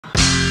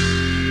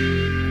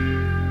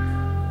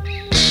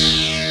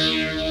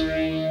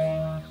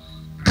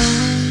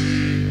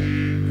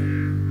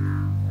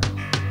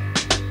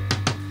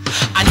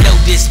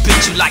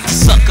like to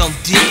suck on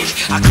dick.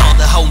 I call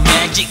the hoe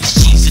magic,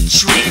 she's a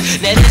trick.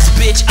 Now this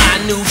bitch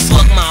I knew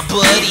fuck my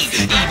buddy,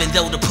 even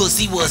though the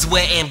pussy was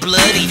wet and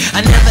bloody.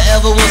 I never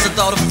ever once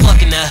thought of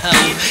fucking a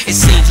hoe. It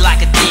seems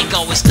like a dick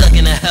always stuck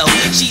in a hoe.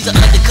 She's an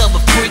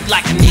undercover freak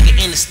like a nigga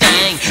in a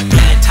sting,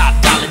 paying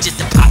top dollar just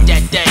to pop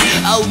that thing.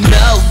 Oh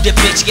no, the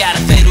bitch got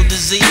a fatal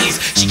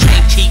disease. She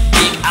can't keep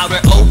dick out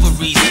her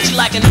ovaries. She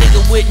like a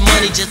nigga with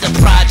money, just a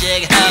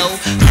project hoe.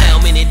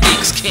 How many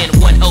dicks can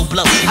one hoe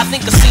blow? I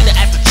think I seen her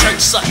at the church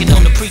sucking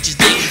on the preacher's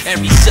dick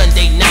every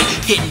Sunday night,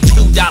 hitting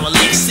 $2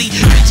 licks. See,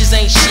 bitches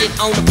ain't shit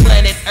on the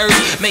planet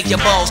Earth. Make your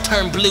balls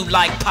turn blue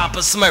like Papa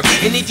Smurf.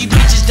 And if you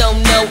bitches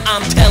don't know,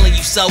 I'm telling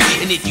you so.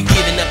 And if you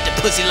giving up the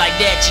pussy like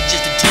that, you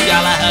just a $2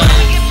 hoe.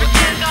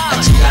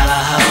 A $2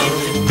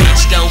 hoe.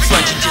 Bitch, don't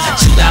front, you just a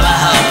 $2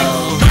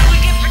 hoe.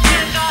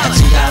 A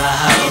 $2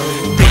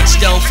 hoe. Bitch,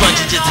 don't front,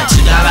 you just a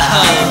 $2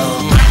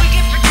 hoe.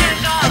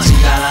 A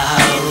 $2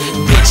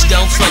 hoe. Bitch,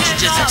 don't front, you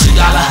just a $2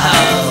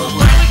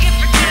 hoe.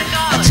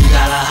 A $2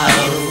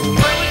 hoe.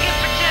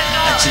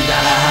 A $2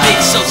 hoe.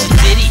 Bitch, so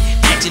ditty,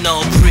 acting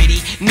all pretty.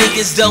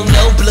 Niggas don't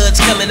know blood's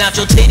coming out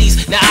your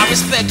titties. Now I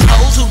respect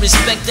hoes who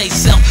respect they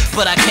self,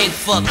 but I can't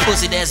fuck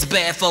pussy that's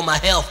bad for my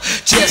health.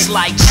 Just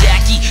like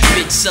Jackie,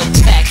 bitch so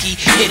tacky.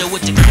 Hit her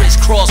with the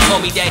crisscross, call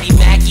me Daddy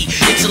Mackie.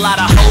 It's a lot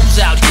of hoes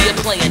out here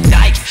playing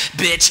dyke.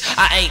 Bitch,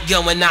 I ain't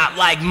going out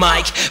like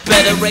Mike.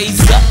 Better raise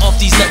up off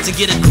these nuts and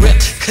get a grip,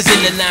 cause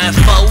in the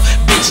 9-4,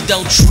 bitch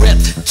don't trip.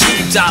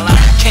 $2,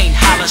 can't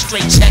holler,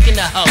 straight checking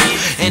the hoe.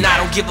 And I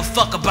don't give a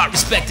fuck about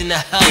respecting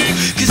the hoe,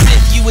 cause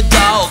if you a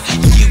dog,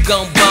 you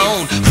gon'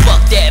 bone.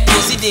 Fuck that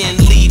pussy, then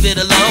leave it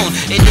alone.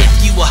 And if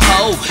you a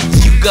hoe,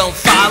 you gon'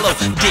 follow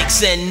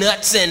dicks and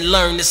nuts and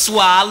learn to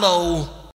swallow.